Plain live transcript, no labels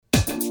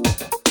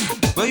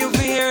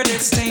hear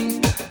this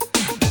thing.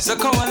 So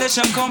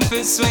coalition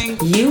compass swing.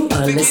 You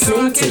are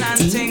listening to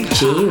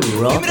DJ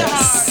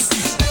Rockers.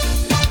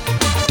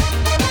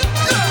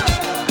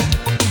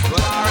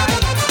 Well,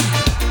 alright.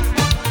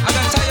 I'm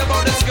gonna tell you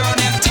about this girl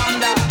named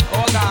Thunder.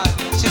 Oh God,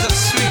 she's a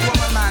sweet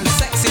woman, man,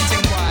 sexy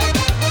thing, boy.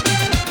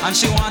 And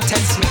she won't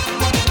test me.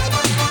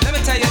 Let me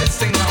tell you this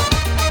thing now.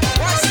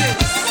 What's this?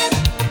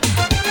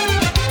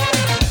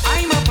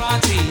 I'm a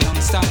party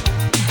youngster,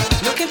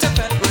 looking to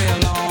pet real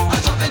long. I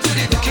jump into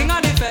the ground. King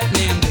of the pet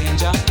named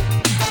Danger.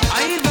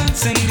 I even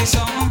sing the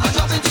song. I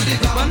jump into the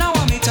ground. But now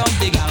I meet up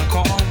the gal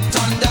come.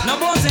 Thunder. No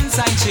bones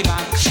inside she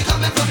back. She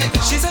coming from me.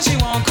 She said she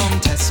won't come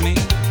test me.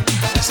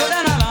 So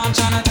then I launch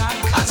an attack.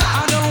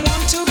 I don't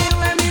want to be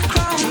Lemmy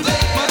Crown,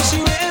 but she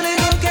really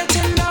don't get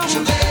him down.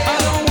 I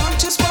don't want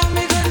to spoil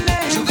me good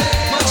name,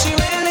 but she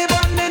really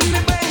bonded me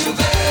brain.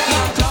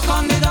 Now clock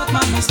on the dot,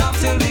 man, me stop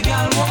till the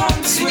gal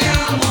won't swing.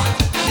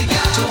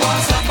 2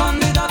 o'clock on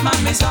the dot,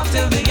 man, me stop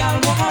till the gal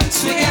won't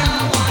swing.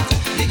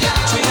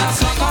 3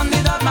 o'clock on the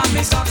dot, man,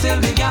 me stop till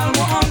the gal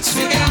won't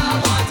swing.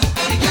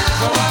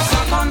 4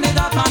 o'clock on the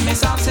dot, man, me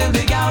stop till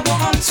the gal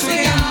won't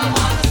swing.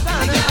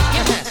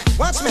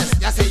 Watch me,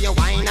 you say you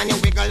whine and you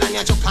wiggle and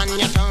you juke and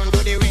you turn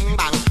to the ring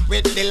bang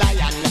with the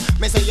lion.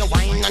 Me say you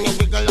whine and you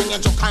wiggle and you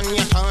juke and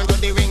you turn to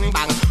the ring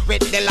bang with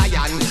the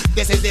lion.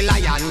 This is the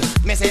lion.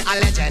 Me say a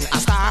legend, a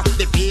star.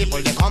 The people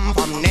they come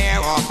from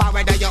near or far,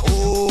 whether you're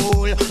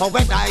old or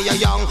whether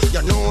you're young.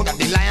 You know that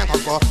the lion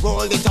come for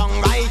roll the tongue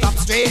right up,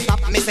 straight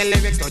up. Me say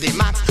lyrics to the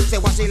max. Say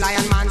what the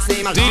lion man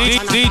say.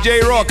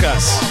 DJ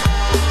Rockers.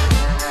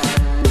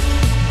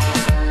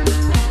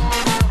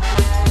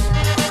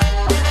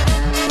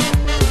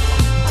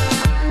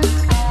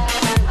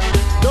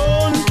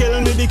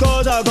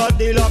 Because I got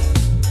the luck,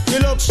 the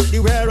looks, the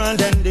wear and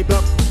then the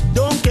pluck.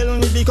 Don't kill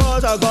me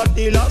because I got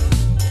the luck,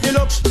 the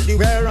looks, the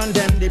wear and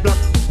then the pluck.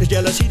 It's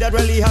jealousy that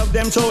really have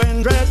them so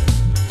in dread.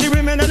 The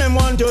women and them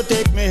want to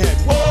take me head.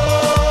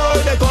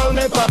 Whoa, they call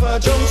me Papa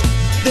Chunks.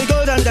 The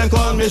girls and them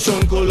call me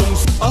Son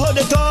Columns. I heard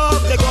they talk,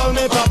 they call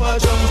me Papa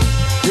Chunks.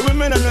 The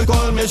women and them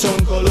call me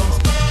Son Columns.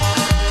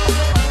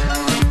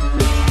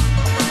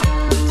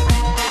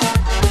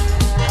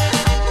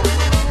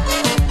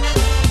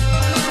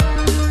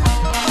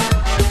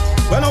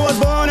 When I was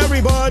born,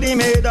 everybody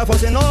made a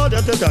fuss in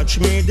order to touch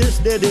me. This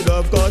they did,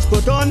 of course.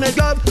 Put on a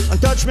glove and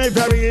touch me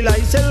very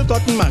light. Silk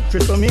cotton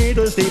mattress for me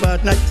to sleep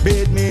at night.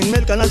 Bathe me in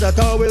milk and as a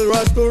towel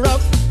rust to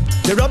rough.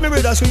 They rub me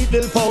with a sweet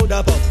little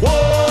powder puff.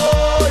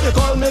 Whoa, they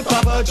call me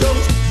Papa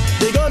Jones.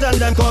 The girls and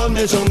them call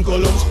me Son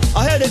Columns.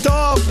 I hear they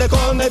talk, they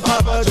call me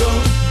Papa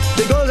Jones.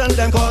 The girls and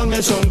them call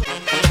me Son.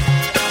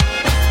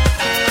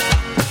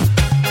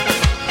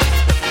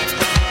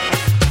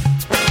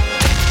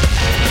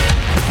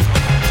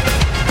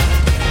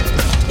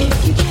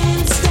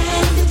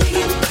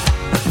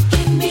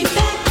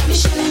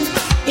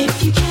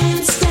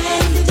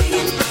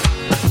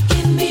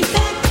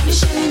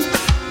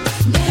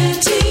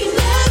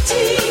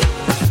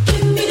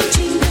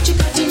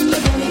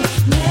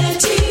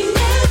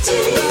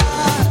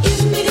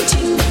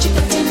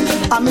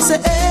 Me say,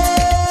 hey,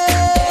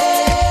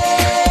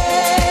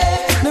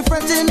 me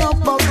fretting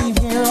about the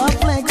hair of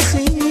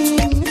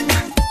flexing.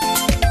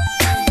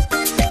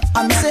 I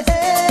me say,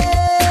 hey,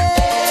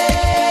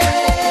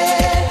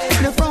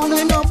 me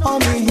frowning up on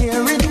me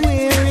hair it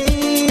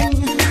wearing.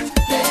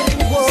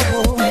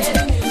 Whoa,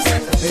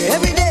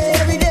 every day,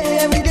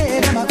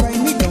 them a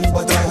grind me down,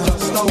 but I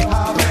just don't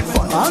have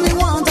fun. All me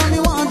want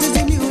is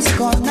the music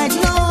all night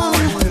long.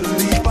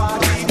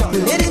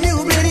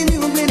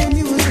 Play the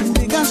music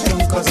big and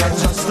strong, 'cause I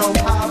just don't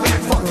have it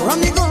fun. Run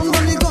the gun,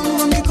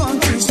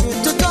 country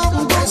straight to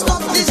town. Don't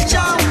stop this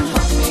jam,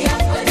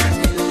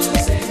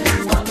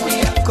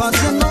 'cause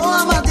you know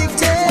I'm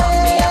addicted.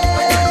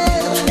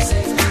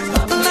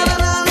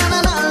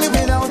 Na, live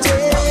without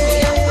it.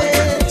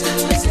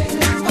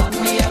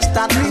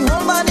 Start me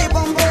whole body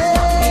bumping.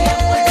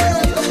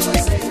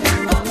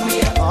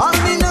 All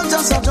me know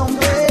just a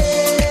jumping.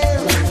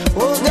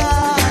 Oh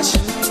gosh,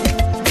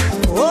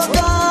 oh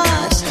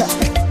gosh,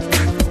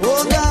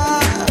 oh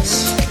gosh.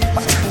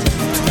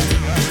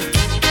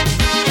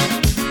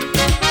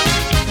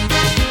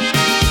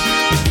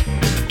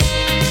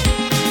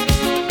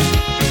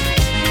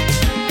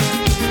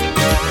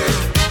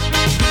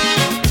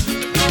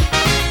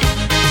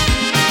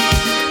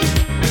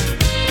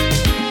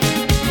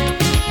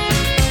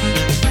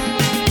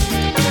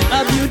 A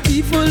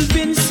beautiful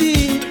Vinci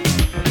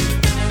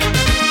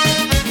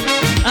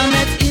I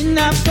met in a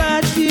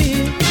party.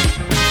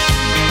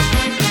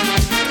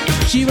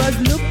 She was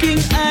looking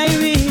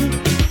irate,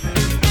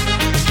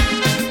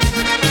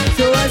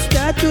 so I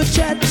start to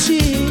chat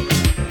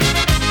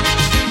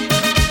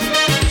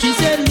she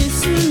said,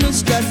 listen,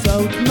 Mr.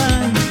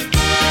 Southman,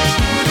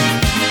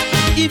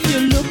 if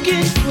you're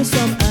looking for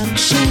some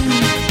action,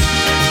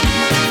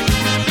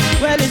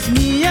 well, it's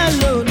me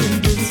alone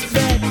in this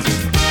bed.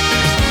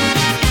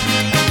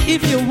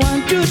 If you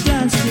want to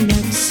dance the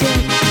next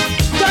set,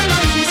 come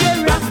on, she said,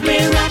 rock me,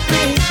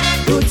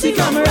 Bootsy,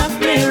 come rock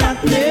me,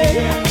 rock me.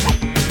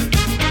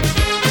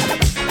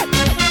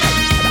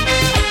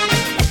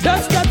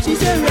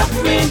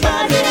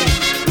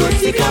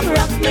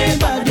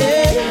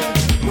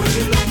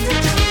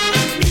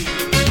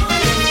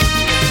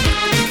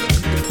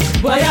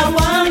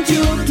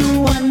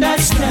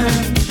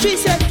 understand. She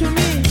said to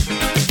me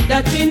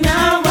that we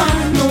now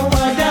want no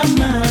other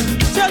man.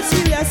 So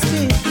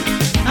seriously,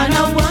 and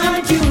I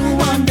want you,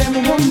 want them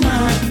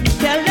woman.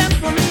 Tell them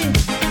for me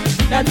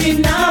that we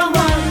now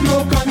want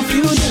no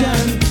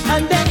confusion.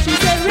 And then she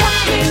said,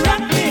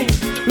 rock me,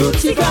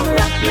 Rootsy, come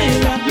rock me,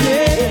 rock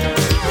me.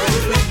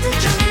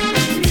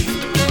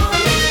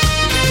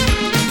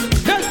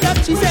 Don't stop,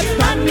 she said,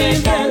 pan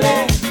me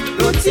belly,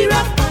 Rootsy,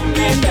 rock pan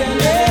me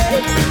belly.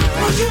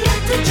 Would you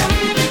like to jump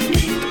in with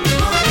me?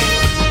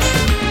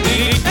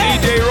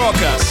 DJ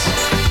Rockers.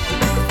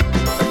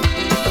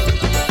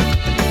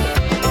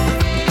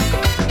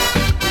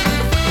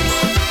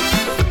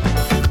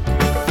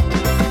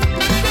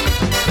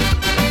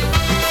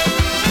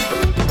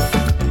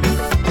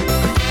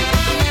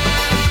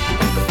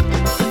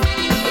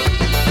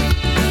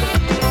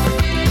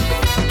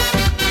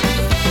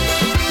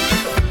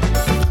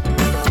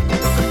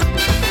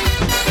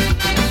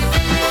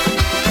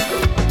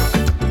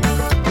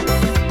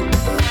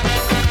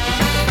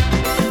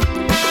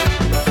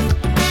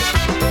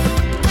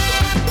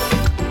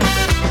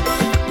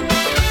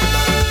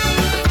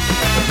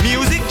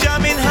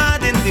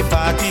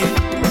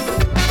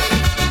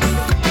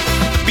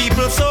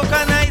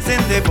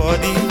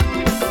 Body.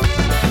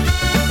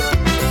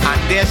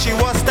 And there she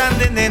was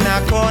standing in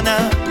a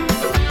corner,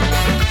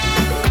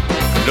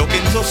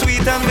 looking so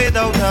sweet and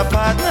without a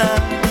partner.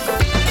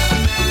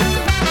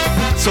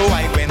 So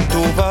I went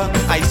over,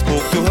 I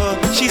spoke to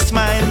her, she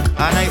smiled,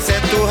 and I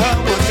said to her,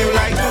 would you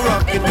like to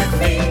rock it with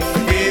me,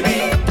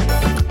 baby?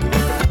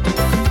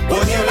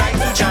 Would you like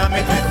to jam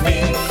it with me,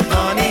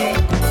 honey?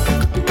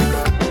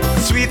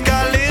 Sweet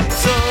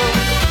calypso,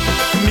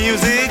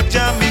 music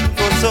jamming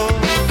for soul.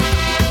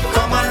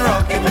 Come and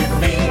rock it with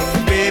me,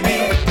 baby.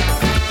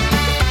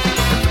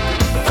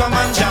 Come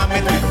and jam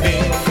it with me,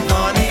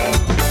 honey.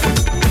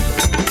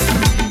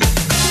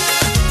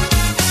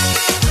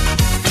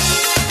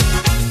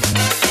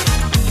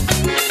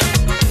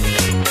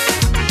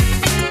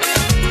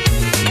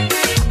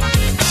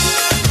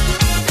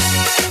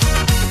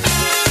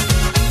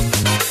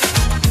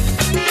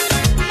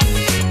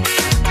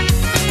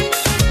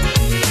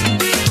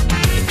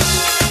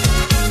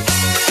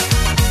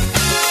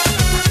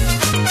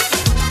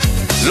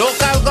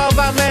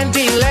 Government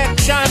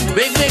election,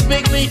 big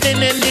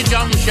meeting in the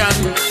junction.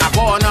 I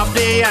gone up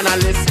there and I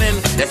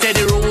listening. They say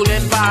the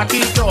ruling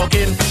party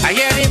talking. I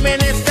hear the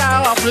Minister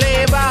of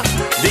Labor,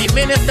 the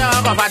Minister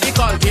of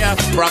Agriculture.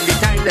 From the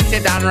time they say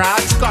Dan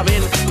Raj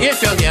coming,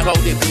 if you hear how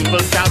the people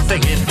start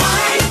singing.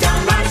 White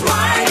Dan Raj,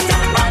 white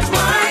Dan Raj,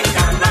 white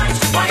Dan Raj,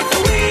 white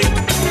away.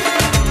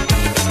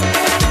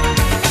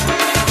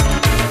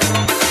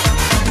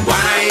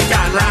 White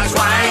Dan Raj,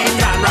 white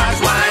Dan Raj,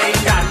 white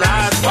Dan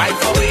Raj,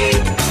 white away.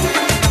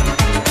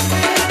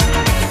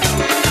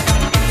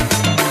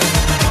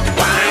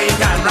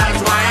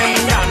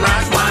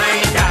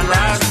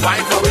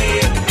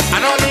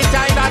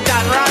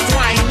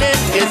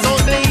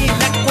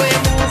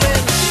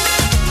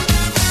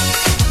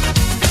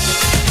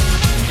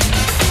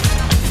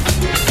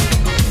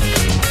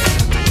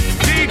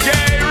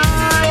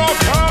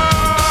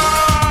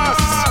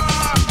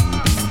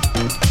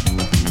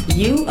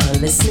 You are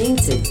listening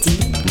to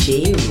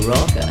DJ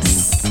Rockers.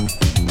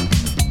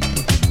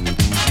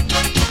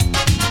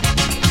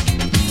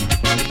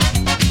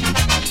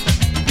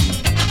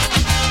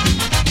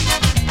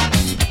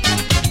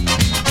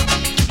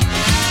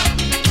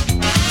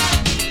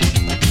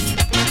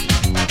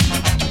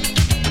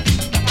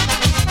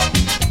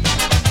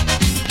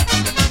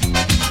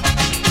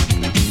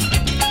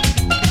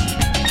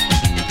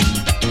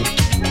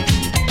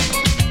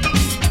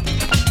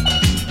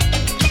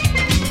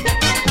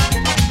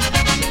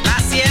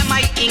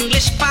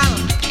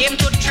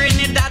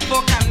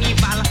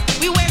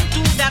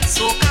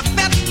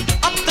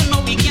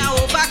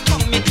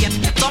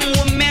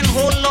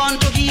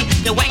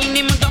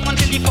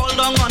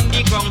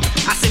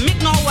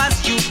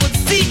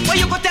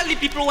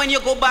 When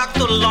you go back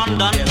to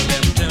London, tell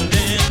them,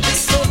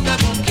 this soca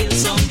gon' kill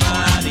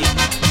somebody.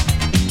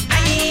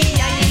 Aye,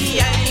 aye,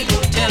 aye,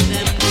 go tell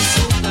them, this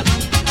soca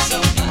gon' kill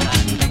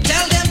somebody.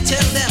 Tell them,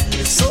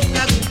 this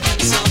soca gon' kill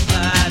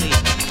somebody.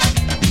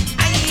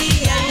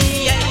 Aye,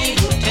 aye, aye,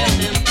 go tell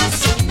them, this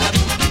soca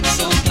gon' kill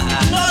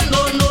somebody. No,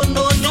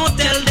 don't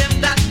tell them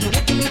that you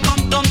wouldn't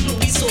come down to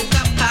the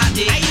soca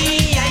party.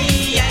 Aye,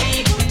 aye,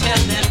 aye, go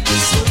tell them,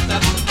 this soca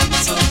gon' kill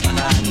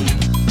somebody.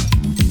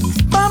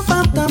 Bam,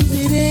 bam, bam,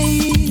 biddy.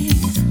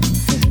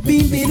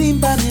 Bim bim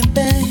bam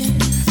bam,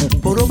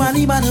 boro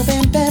bani bam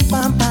bam bam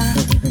bam bam,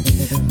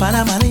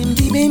 para bam bim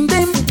bim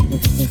bim,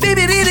 bim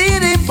bim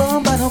bim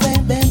bam bam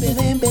bam bam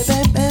bam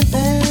bam bam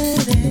bam.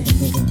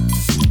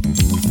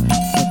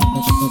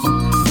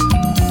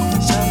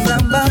 Sham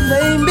bam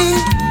baby,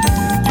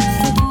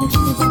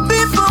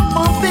 bim bam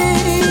bam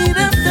bim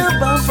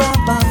bam bam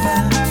bam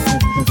bam.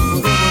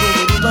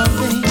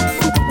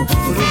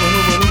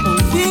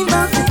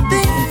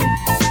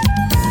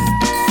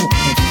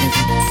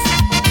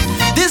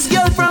 This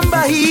girl from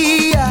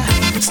Bahia,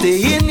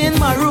 staying in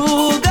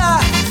Maruga.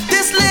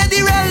 This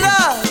lady real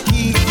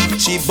lucky.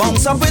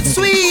 mix up with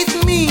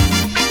sweet meat.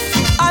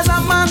 As a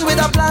man with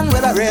a plan,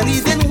 well, I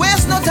really didn't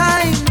waste no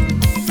time.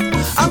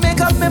 I make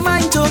up my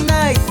mind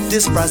tonight,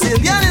 this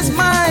Brazilian is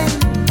mine.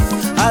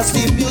 As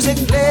the music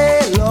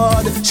play,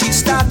 Lord, she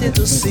started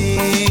to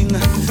sing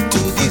to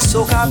the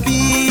soca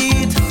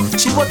beat.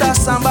 She put a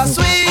samba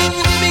swing,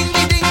 bing,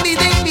 ding, ding,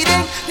 ding,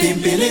 ding,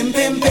 bim, bim,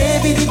 bim,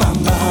 baby, di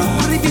bamba,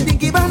 bim,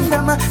 bim, bam,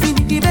 bam, bim,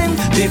 bim,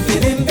 bim,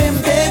 bim, bim,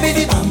 baby,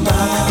 di bamba,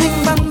 bing,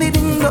 bang, bing,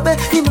 bing,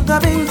 bing,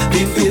 bing,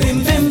 bim, bim,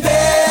 bim, bim,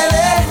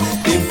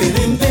 bim,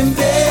 bim, bim,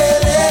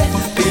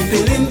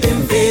 bim, bim,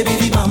 baby,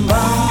 di bamba,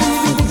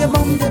 bim, bim,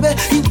 bim,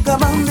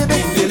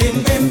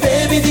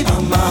 baby, di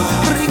bamba,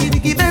 bim,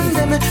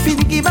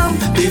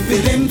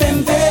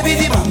 bam, baby,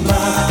 di bamba,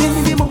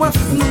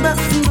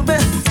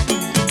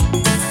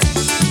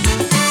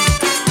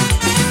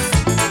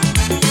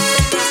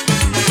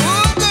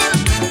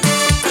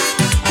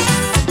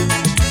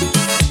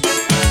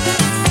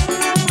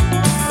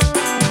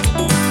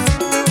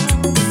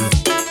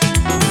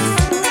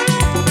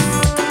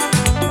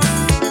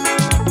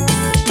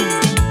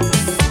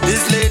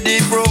 This lady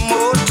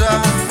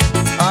promoter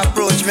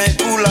approached me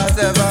cool as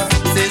ever.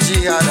 Say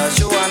she had a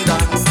show and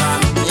dance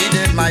and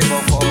needed my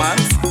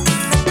performance.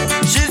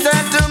 She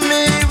said to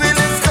me, we'll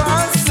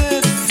discuss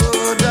it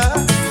further.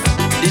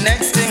 The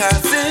next thing I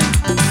see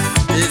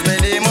is my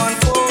name on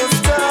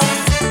poster.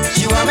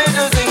 She want me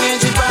to sing in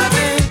she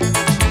party.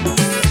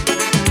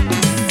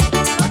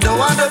 I don't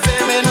want to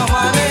pay me no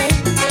money.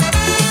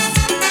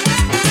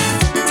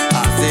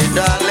 I say,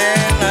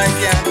 darling, I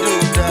can't do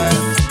that.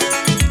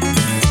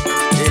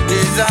 It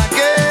is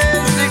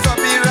against the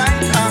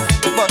copyright act,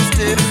 but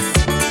still,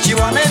 she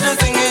want me to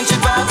sing in she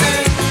party.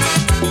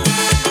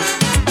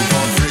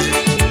 For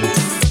free,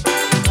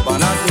 but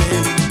not me.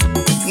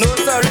 No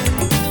sorry.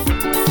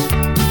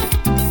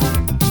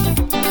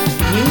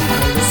 You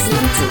are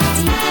listening to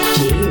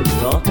DJ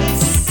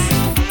Rockus.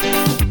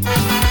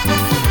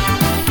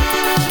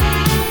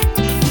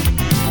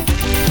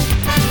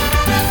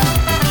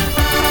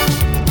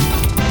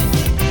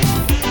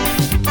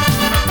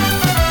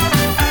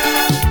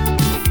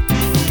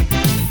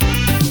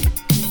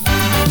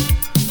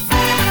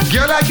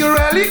 Girl, like you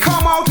really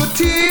come out with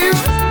tears.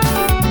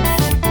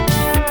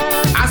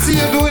 I see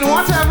you doing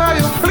whatever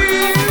you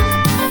please.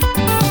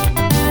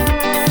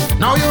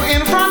 Now you're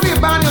in front of the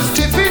band, you're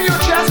stiffing your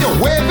chest, you're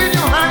waving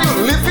your hand,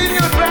 you're lifting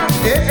your dress.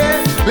 Hey,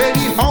 hey,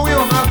 baby, how you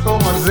have so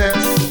much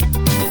zest.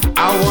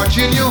 I'm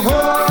watching you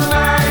whole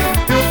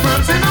night. You're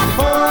prancing up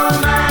all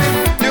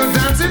night. You're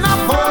dancing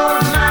up all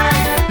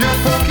night. You're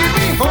poking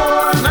me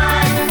whole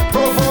night,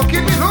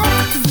 provoking me.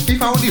 Look, if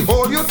I only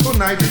hold you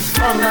tonight, it's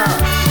stronger.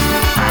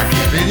 I'm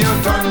giving you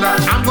thunder.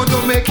 I'm going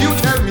to make you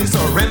tell me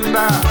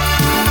surrender.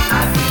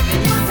 I'm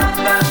giving you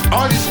thunder.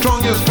 All is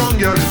strong, you're strong,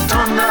 girl, it's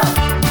thunder.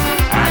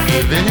 I'm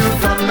giving you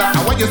thunder.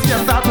 And when you see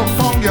I start to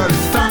form, girl,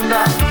 it's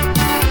thunder.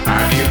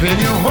 I'm giving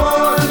you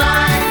whole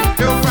night.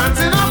 You're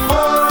prancing up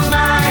all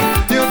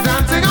night. You're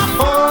dancing up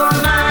all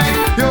night.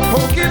 You're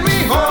poking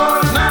me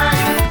all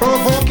night,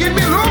 provoking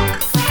me. Look.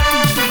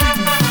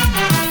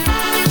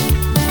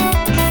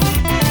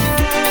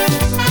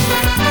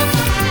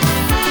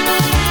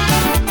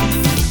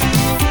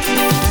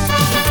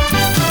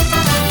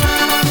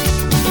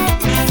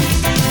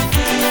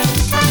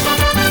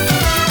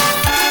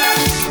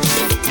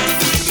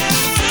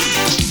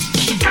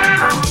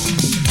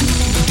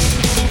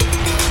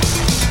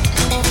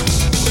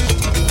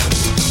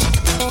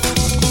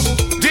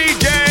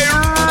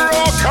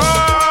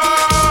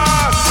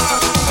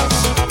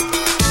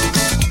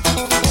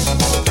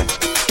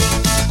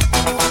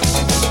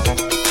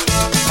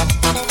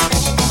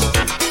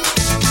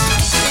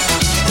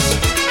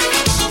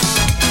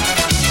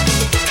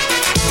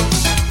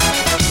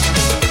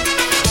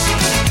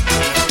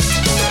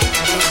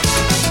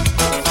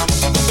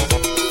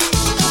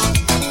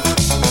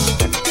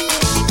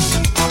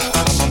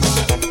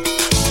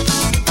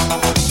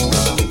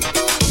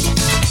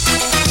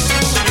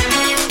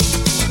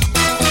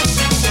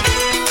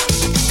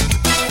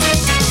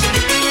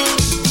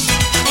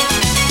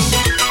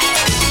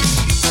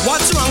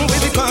 What's wrong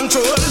with the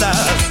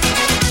controllers?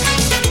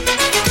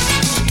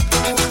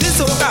 The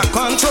soca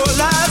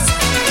controllers.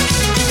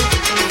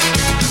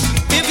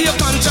 If your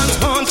conscience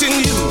haunting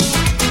you,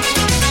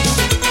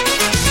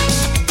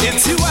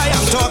 it's you I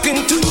am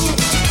talking to.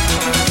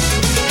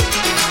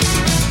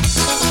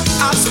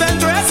 I've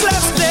spent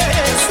restless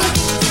days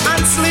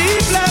and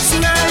sleepless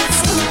nights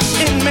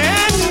in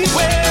many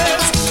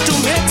ways to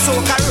make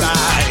soca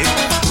right.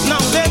 Now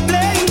they're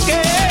playing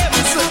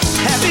games,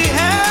 heavy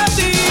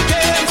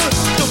games,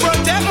 to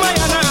protect my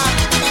honor.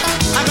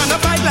 I'm gonna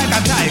fight like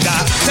a tiger.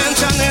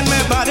 Tension in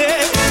my body,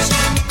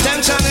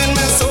 tension in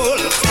my soul,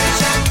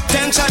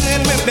 tension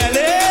in my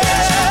belly,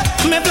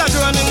 my blood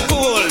running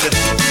cold.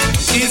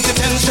 Ease the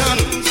tension,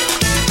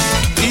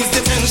 ease the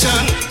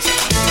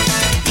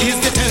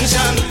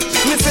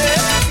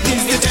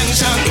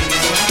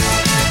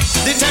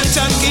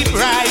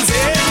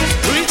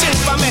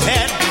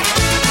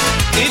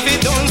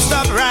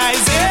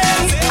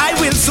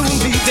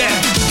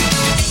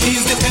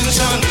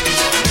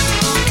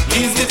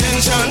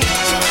tension.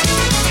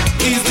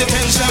 Ease the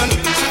tension.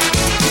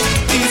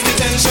 Ease the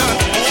tension.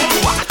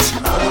 What?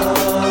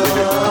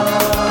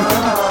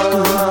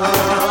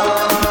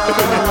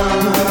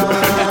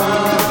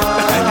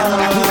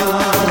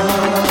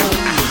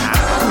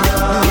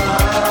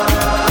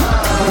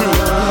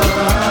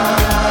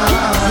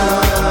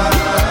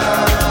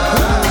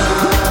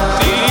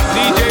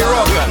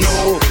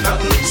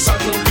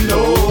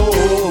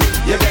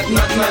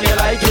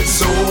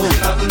 So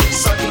nothing,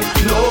 something,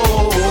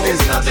 no,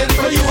 it's nothing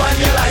for you and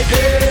you like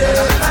it.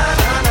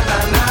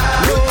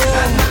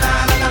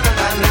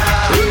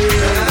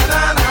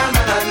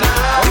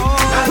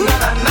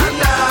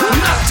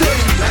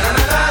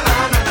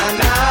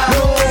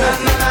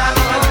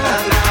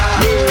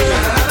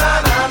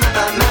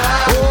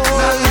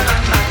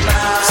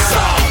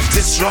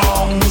 This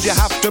wrongs, you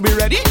have to be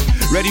ready.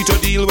 Ready to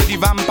deal with the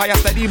vampire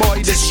steady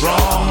boy. This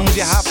wrongs,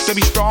 you have to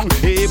be strong,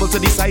 able to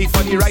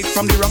decipher the right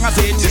from the wrong. I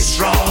say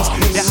this wrongs,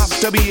 you have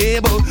to be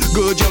able,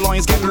 good your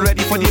loins, get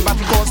ready for the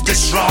battle cause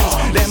this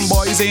wrongs. Them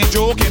boys ain't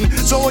joking,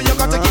 so you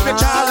got to keep your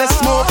chalice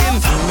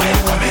smoking.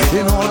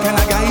 In all kind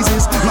of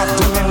guises, not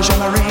to mention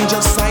a range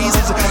of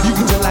sizes,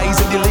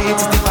 utilizing the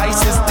latest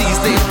devices. These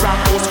days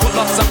rappers full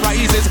of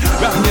surprises.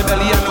 Bang your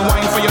belly and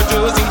wine for your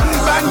jersey,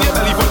 bang your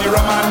belly for the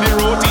rum and the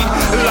roti.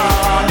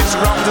 Lord, this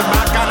wrongs is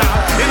back and out.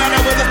 In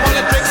other words,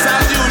 politics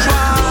as usual.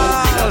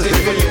 Nothing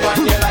for you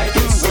and you like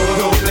it so.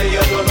 Don't play,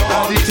 you don't know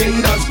how the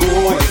thing does go.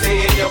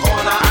 Stay in your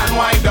corner and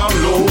wind down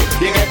low.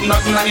 You get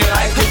nothing and you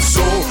like it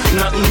so.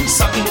 Nothing,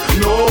 something,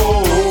 no.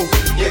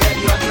 You get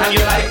nothing and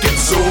you like it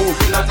so.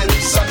 Nothing,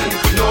 something,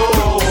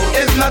 no.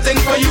 It's nothing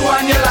for you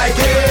and you like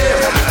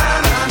it.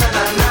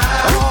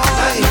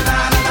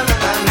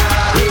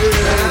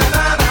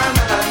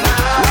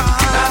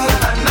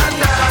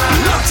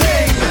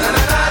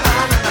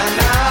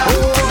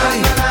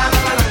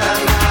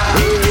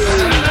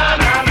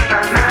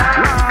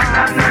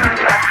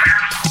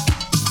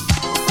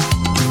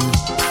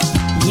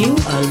 You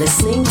are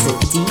listening to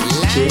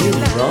DJ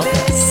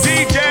Rockers.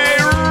 DJ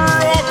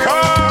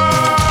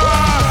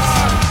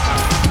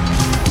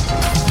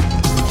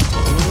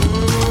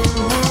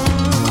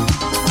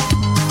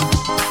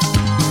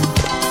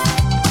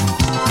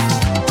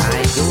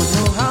I don't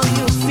know how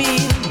you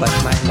feel, but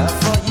my love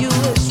for you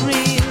is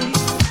real.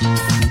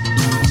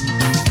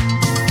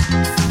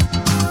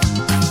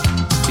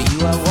 For you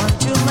I want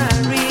to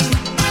marry,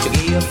 to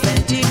give you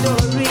plenty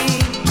glory.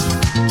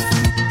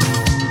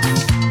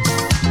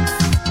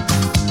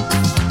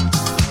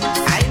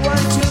 I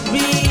want to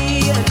be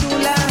a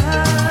doula,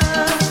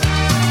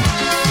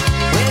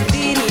 where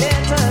we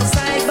let her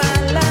side by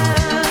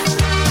line.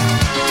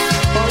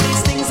 All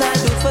these things I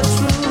do for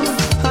true,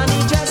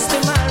 honey, just to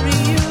marry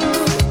you.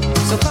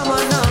 So come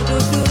on now, do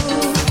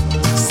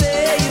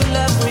say you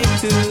love me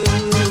too.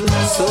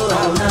 So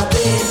how now,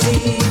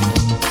 baby,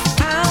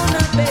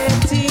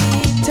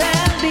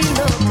 tell me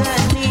no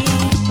honey.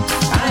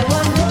 I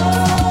want no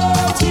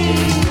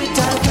tea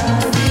without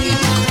curry.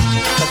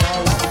 But I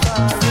love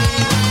curry.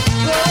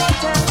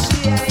 Roti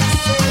I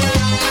say,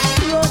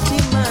 roti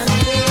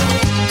Monday.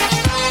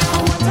 I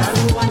want a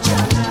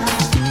ruachana,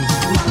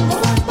 mango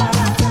and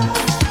barata,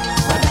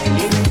 but I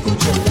live in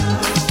Kuchela.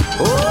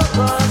 Oh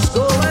gosh,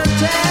 go and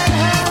tell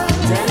her,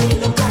 tell me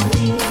look at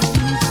me.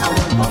 I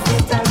want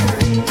pocket and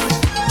curry,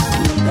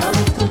 look at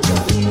me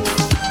Kucheli.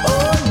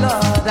 Oh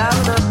Lord,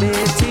 I'm a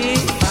Betty.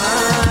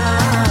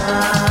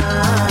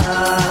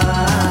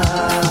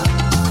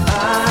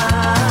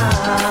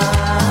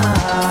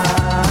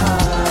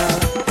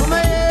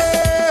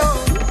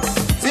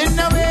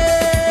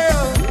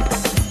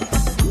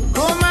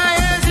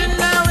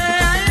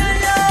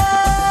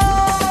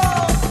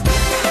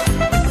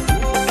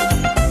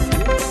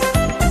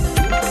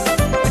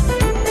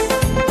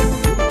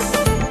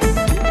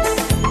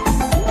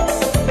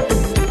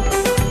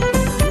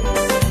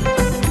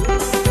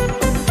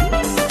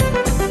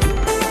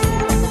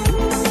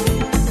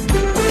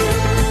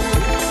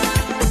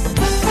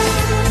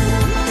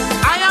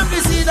 I am the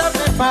seed of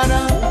my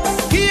father.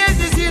 He is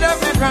the seed of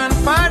my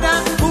grandfather,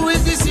 who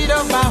is the seed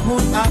of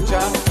Mahmoud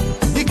Acha.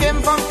 He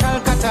came from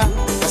Calcutta,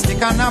 a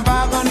stick and a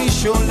bag on his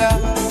shoulder.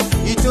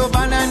 He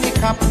turban and the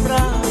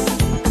capra.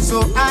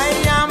 So I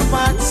am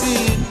part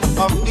seed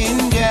of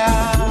India.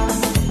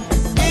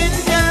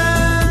 India,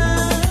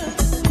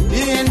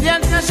 the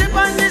Indians can ship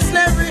on the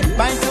slavery,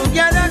 bind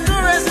together two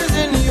races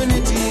in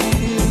unity.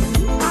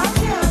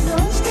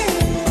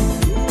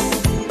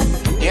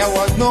 There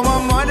was no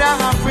more mother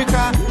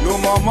Africa, no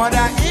more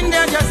mother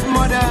India, just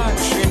mother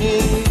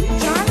Trini.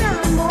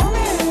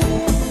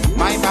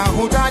 My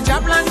Bahuta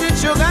planted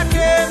sugar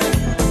cane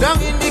down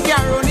in the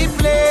Caroni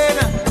plain.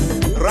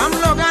 Ram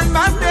Logan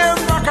Bastel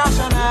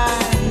percussion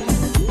eye.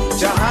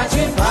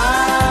 Jahaji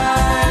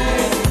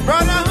Pai.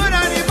 Brotherhood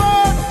on the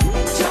boat.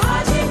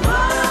 Jahaji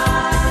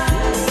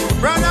Pai.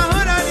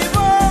 Brotherhood on the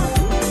boat.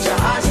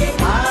 Jahaji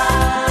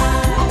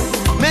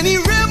Pai. Many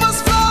rivers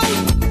flow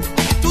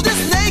to this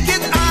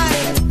naked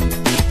eye,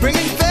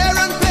 bringing fear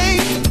and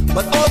pain,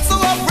 but also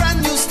a brand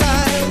new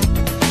style.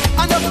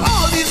 And of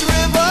all these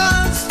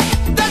rivers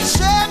that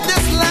shape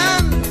this land,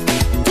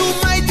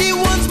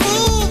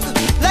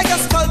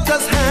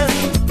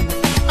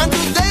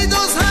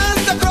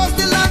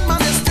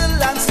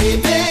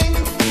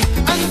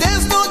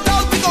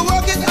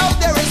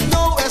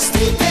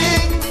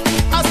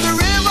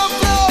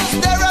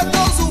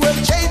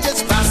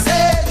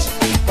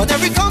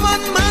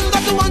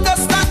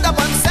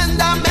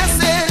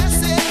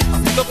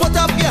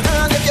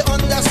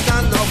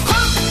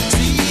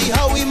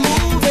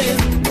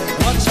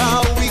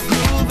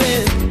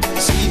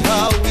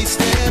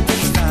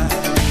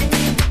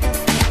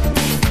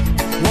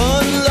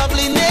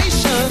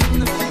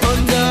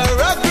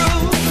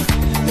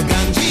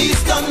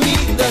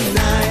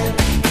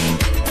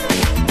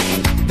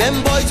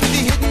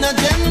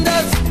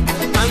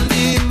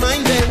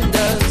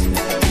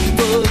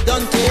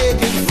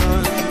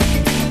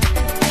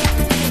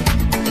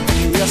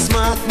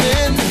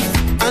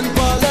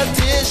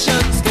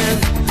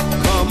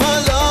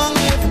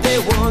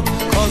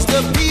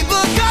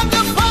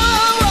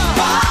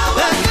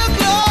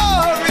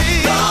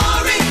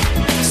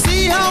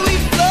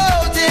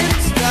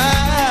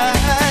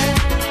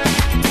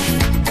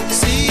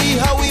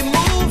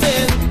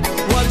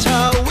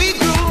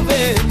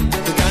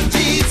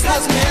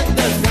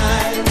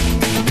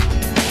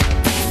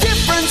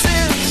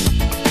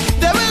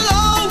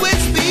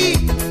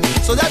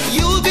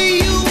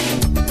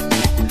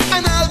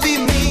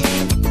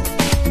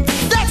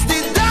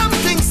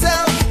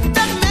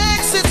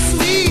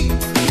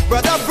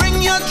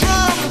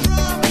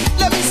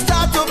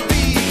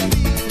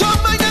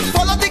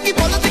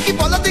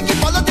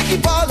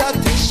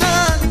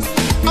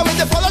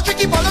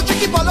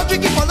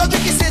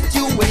 tricky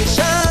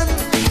situation.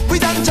 We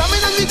done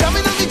jamming and we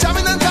jamming and we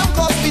jamming and jam,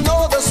 cause we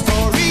know the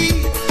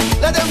story.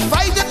 Let them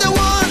fight if they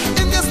want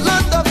in this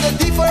land of the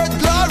deferred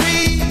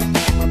glory.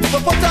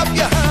 But put up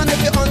your hand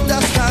if you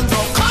understand. So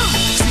come,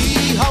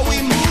 see how we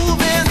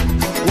moving,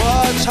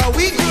 watch how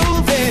we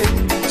grooving,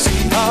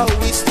 see how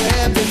we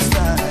step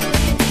inside.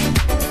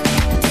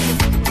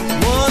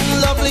 One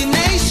lovely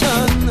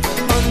nation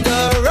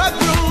under a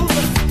groove.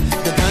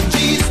 The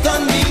Ganges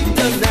don't need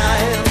the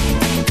Nile.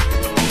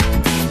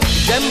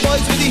 Them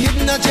boys with the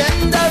hidden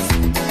agendas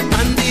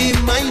and the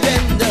mind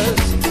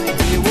benders,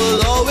 they will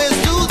always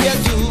do their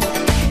due.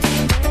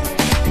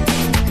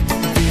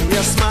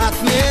 Various smart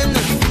men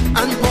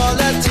and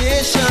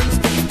politicians,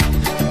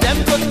 them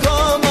could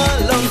come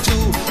along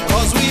too,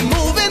 cause we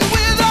moving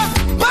with a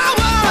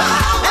power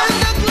and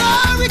the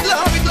glory,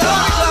 glory,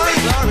 glory, glory,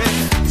 glory.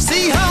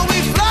 See how we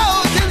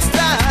float in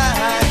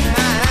style.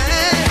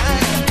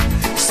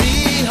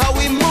 See how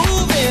we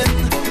moving,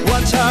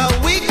 watch how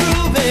we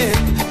grooving.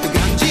 The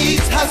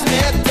Ganges has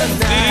met the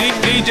night.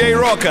 DJ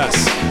Rockers.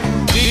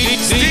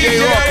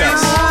 DJ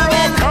Rockers.